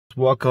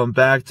Welcome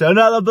back to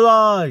another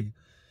vlog.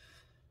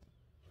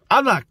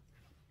 I'm not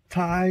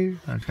tired.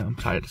 I'm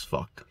tired as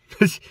fuck.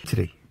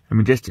 Today,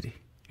 yesterday,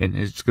 and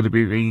it's gonna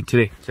be raining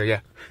today. So yeah.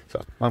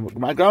 So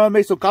my grandma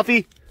made some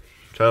coffee.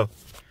 So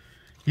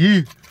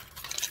yeah.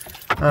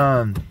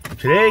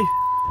 Today,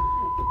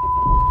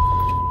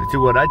 let's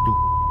do what I do.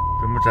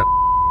 Pretty much, I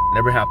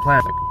never have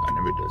plans. Like I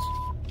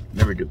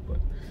never do.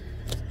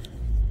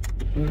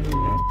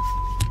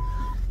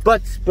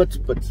 But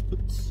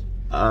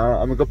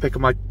I'm gonna go pick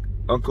up my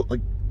uncle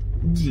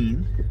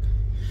Dean.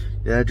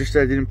 Yeah, I just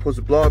I didn't post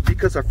a vlog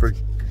because I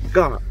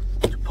forgot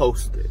to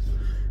post it,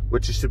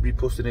 which I should be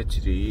posting it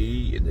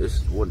today, and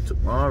this one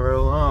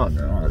tomorrow. Oh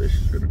no, how this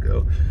is gonna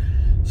go.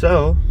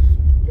 So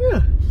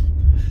yeah,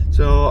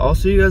 so I'll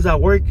see you guys at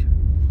work.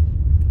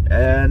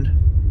 And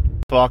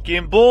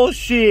fucking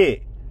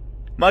bullshit,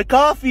 my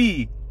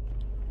coffee.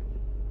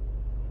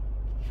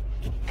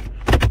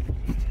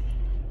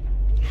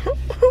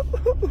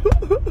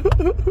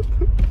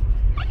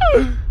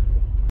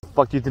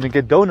 Fuck, you didn't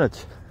get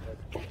donuts.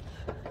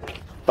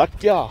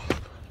 Fuck yeah.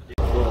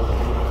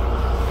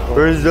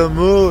 Where's the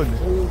moon?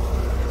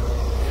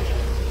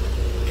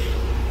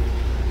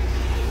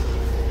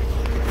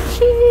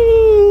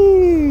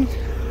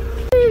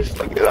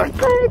 Look at that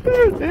car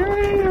there. There I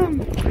am.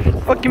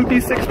 Fucking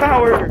P6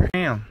 power.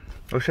 Damn.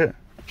 Oh shit.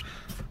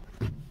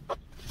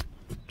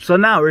 So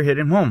now we're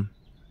heading home.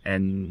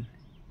 And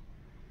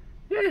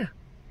yeah.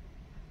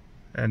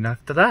 And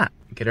after that,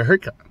 get a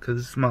haircut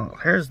because my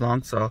hair is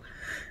long. So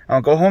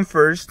I'll go home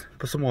first,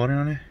 put some water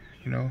on it,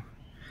 you know,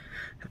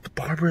 help the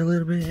barber a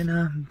little bit,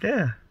 and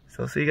yeah.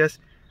 So I'll see you guys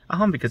at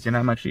home because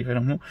I'm actually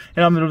heading home,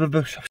 and I'm in the middle of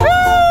the shop.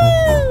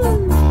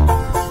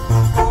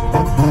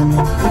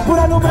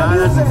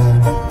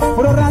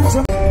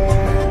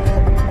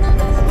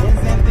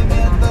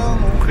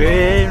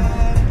 Okay,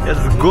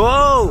 let's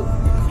go.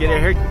 Get a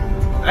haircut.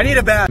 I need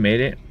a bath.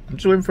 Made it. I'm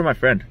just waiting for my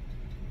friend.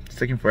 It's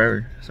taking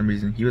forever for some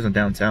reason. He wasn't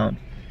downtown.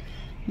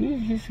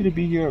 He should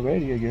be here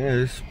already, I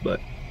guess.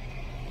 But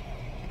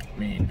I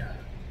mean,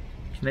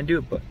 can I do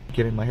it? But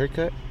getting my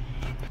haircut.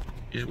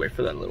 Just wait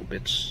for that little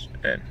bitch,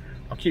 and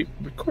I'll keep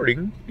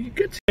recording. You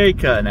get a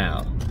haircut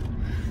now.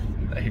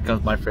 Here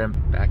comes my friend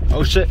back.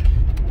 Oh shit!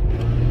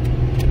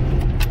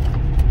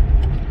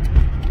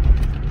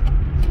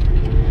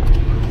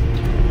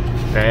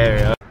 There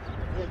we go.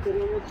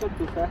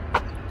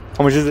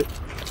 How much is it?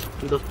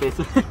 2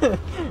 pesos.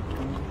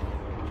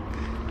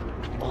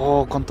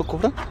 Oh, ¿cuánto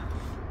cobra?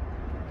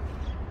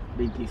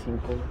 25.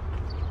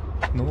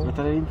 No. ¿No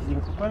te da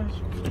 25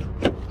 pesos?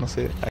 No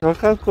sé.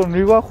 ¿Trabajas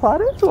conmigo a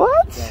Juarez?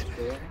 What?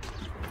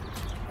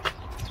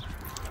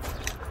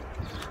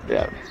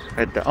 Yeah,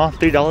 right there. Oh,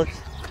 $3.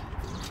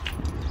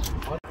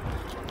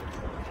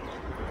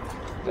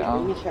 Yeah.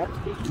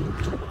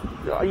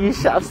 Oh, you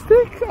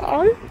chapstick?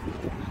 Ay.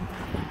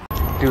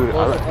 Dude,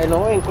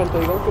 no, en cuanto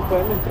digan que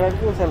pueden entrar,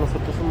 o sea,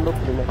 nosotros somos los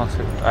primeros. Oh,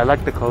 shit. I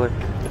like the color.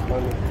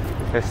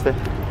 Este.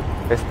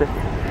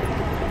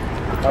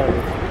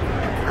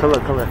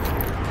 Color.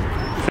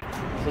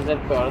 Eso es el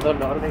peor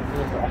dolor de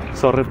cruzar.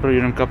 Sorry, pero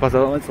yo nunca he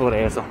pasado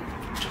sobre eso.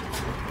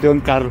 De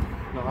un carro.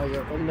 No,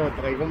 yo cuando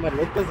traigo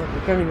maletas aquí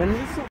caminando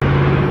eso.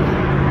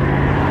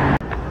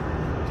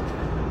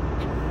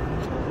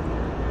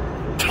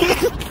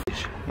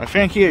 My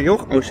friend here,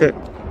 Johan. Oh shit.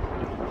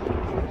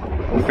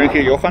 My friend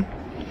here, Johan.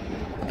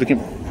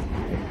 Looking.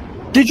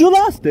 Did you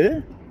lost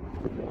it?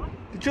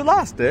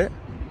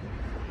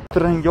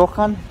 Friend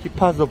Johan, he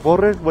passed the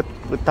border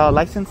without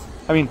license.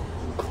 I mean,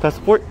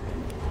 passport.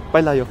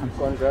 Baila, Johan.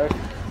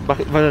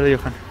 Baila,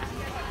 Johan.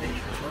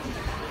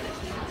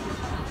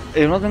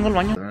 Yo no tengo el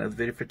baño. That's the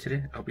video for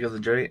today. I hope you guys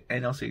enjoyed it,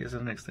 and I'll see you guys in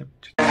the next time.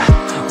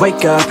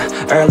 Wake up,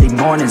 early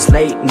mornings,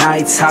 late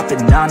nights,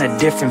 hopping on a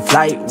different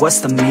flight.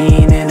 What's the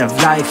meaning of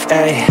life,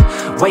 ayy?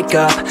 Wake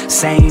up,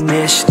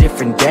 same-ish,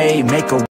 different day, make a